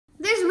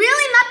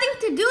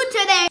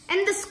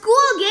the school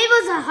gave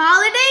us a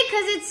holiday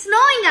because it's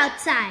snowing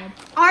outside.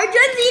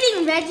 Arjun's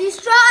eating veggie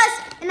straws,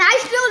 and I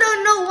still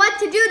don't know what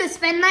to do to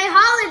spend my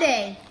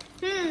holiday.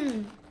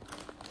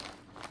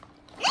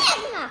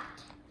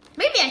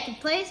 Maybe I could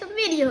play some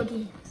video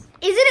games.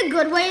 Is it a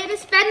good way to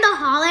spend the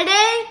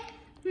holiday?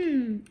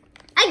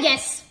 I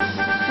guess.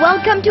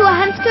 Welcome to a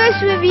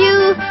Hunskers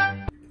review.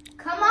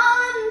 Come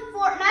on,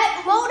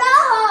 Fortnite, load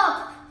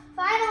up!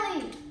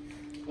 Finally.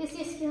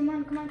 Yes, come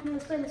on,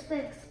 let's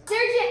play.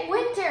 Sergeant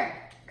Winter,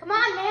 come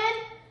on, man.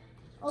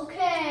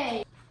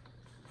 Okay.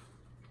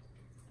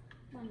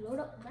 Come on, load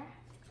up, man.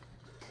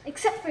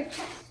 Except for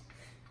chest.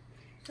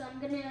 So I'm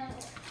gonna...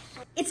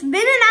 It's been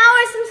an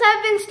hour since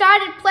I've been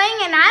started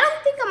playing, and I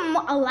don't think I'm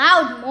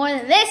allowed more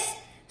than this.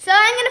 So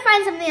I'm gonna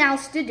find something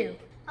else to do.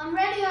 I'm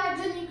ready,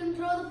 Arjun. You can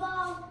throw the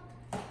ball.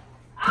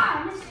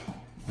 I missed it.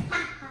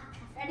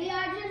 Ready,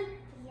 Arjun?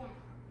 Yeah.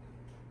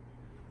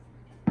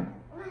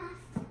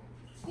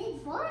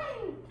 It's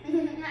boring. I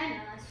know,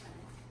 that's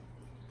funny.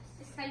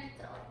 Just try to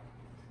throw it.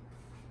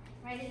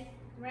 Ready?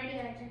 Ready,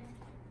 Arjun?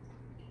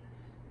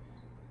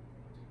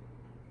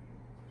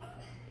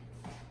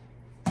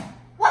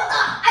 What the?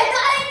 I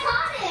thought I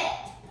caught it!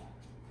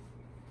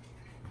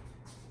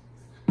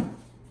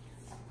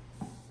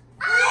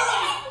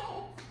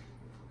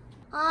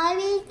 I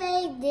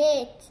did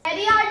it.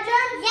 Ready,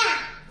 Arjun? Yeah.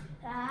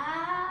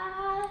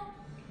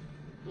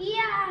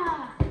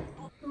 Yeah.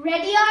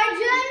 Ready,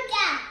 Arjun?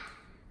 Yeah.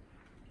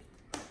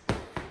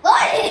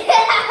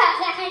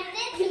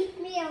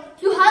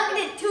 You hugged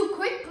it too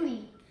quickly.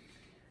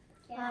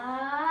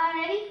 Yeah.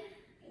 Ready?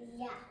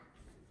 Yeah.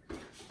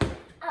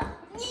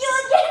 You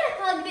again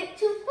hugged it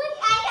too quick.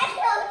 I got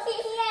so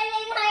here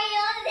in my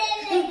own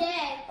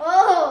again.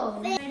 Oh.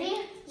 Ready?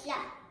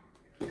 Yeah.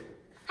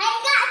 I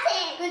got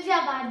it. Good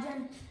job,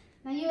 Arjun.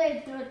 Now you gotta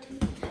throw it to me.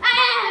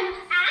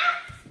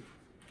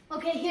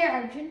 Okay, here,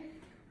 Arjun.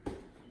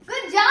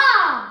 Good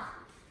job.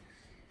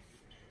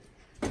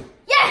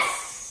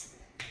 Yes.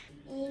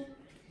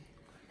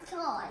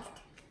 Toys.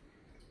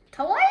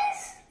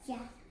 Toys?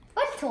 Yeah.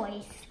 What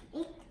toys?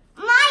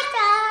 My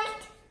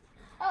toys.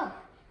 Oh.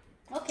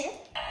 Okay.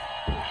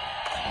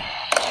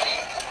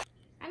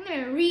 I'm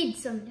gonna read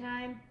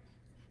sometime.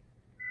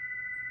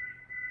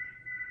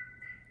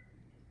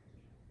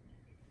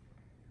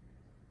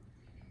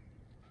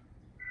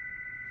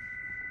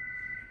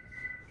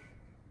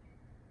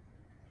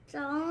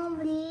 Stop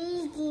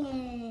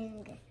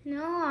reading.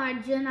 No,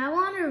 Arjun, I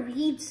want to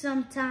read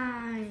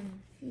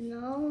sometime.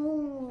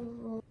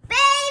 No.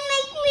 Babe,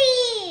 make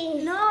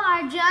me. No,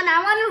 Arjun,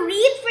 I want to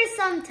read for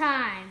some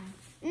time.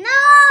 No,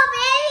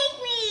 babe, make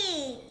me.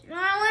 No, I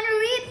want to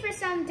read for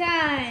some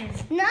time.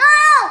 No,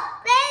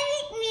 babe,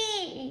 make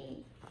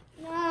me.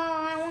 No,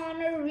 I want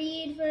to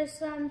read for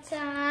some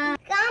time.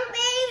 Come,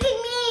 babe,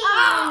 make me.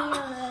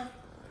 Oh.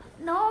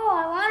 No,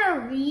 I want to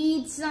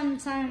read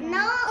sometime.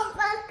 No,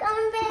 but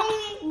come,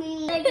 babe, make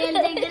me.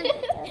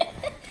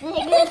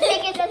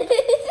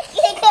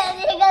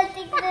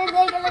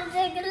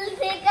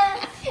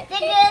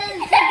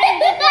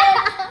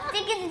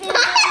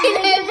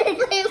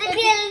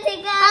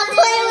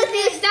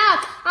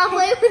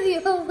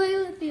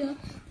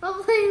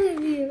 I'll play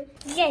with you.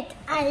 Yet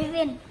I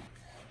win.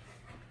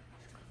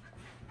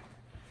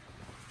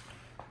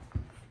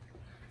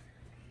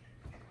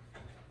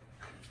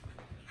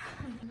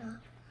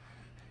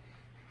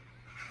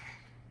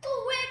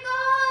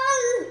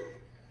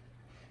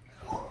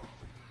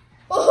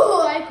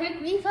 Oh, I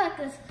quickly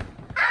focus.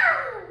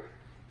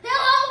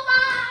 Hello,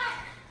 bye.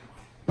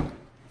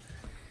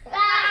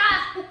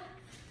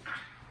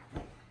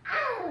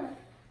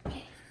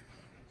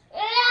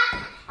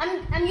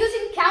 I'm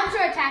using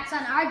counterattacks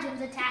on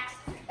Arjun's attacks.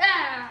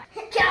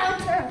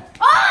 Counter.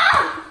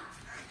 Oh!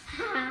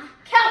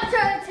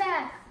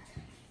 Counterattack.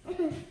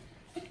 No!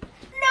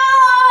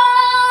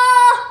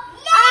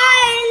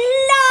 I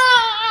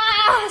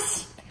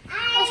lost!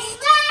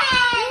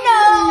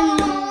 No!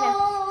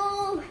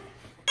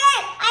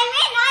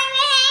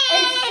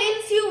 And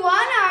since you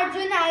won,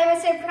 Arjun, I have a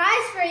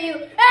surprise for you.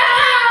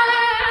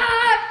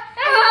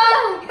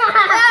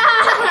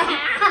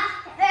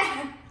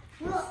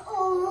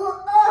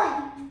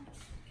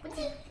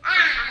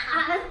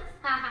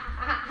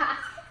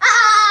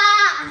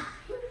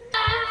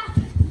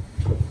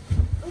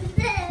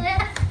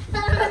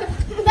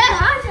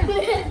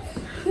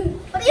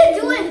 What are you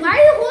doing? Why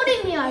are you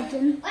holding me,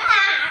 Arjun?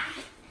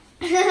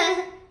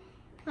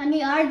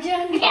 Honey,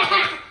 Arjun.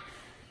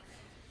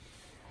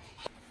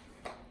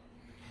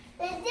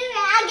 Let's do it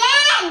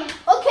again.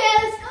 Okay,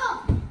 let's go.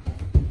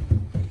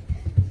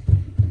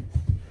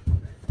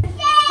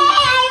 Yay,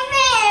 I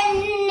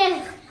win.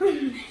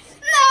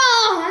 No,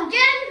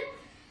 again?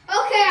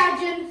 Okay,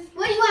 Arjun.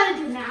 What do you want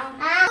to do now?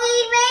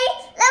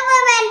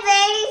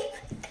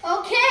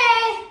 Okay,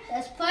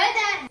 let's play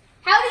that.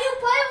 How do you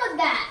play with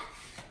that?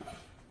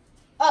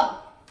 Oh,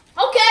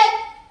 okay.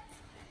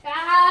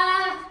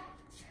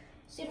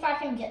 See if I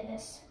can get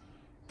this.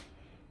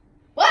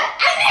 What?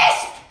 I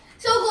missed!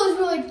 So it goes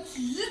really...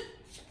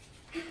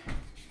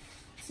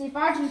 See if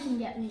Arjun can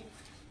get me.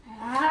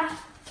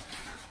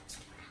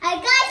 I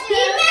got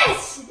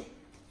Yes!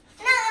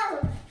 No!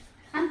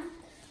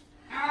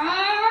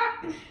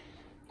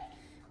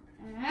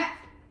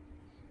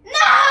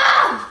 No!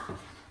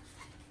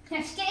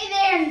 Now stay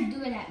there and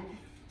do it at me.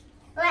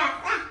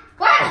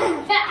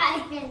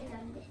 I can't do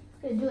this.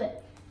 Good, do it.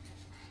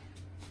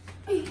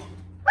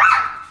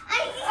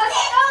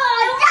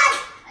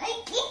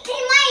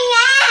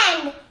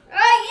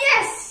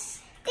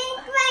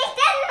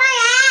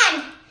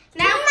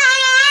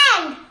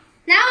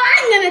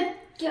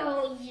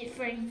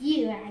 For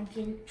you,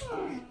 Arjun.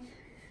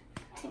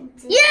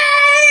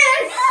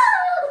 Yes!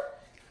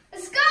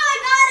 Let's go! I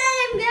got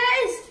him,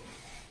 guys!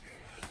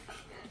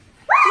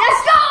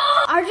 Let's go!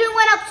 Arjun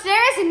went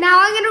upstairs and now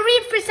I'm gonna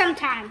read for some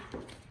time.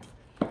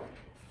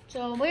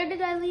 So where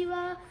did I leave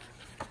off?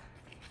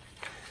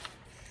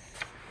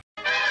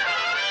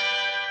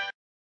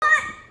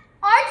 What?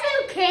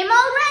 Arjun came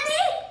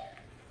already?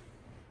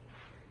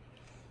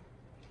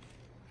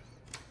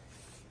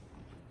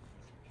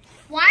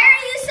 Why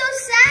are you so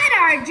sad,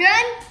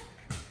 Arjun?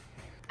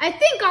 I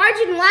think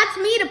Arjun wants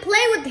me to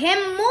play with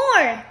him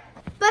more.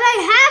 But I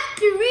have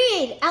to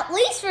read, at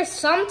least for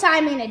some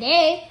time in a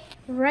day.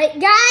 Right,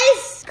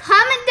 guys?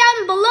 Comment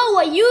down below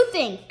what you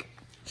think.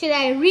 Should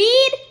I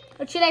read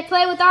or should I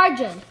play with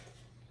Arjun?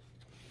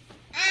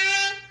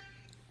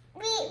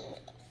 Play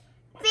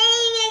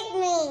with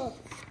me.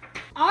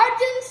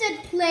 Arjun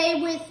said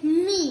play with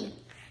me.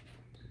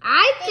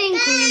 I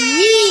think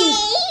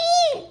read.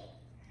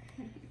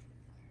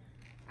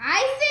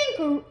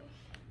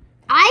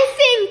 I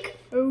think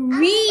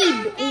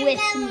read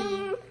with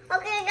me.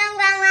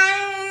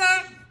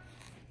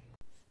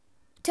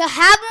 To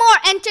have more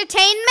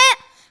entertainment,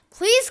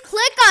 please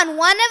click on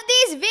one of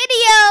these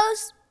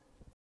videos.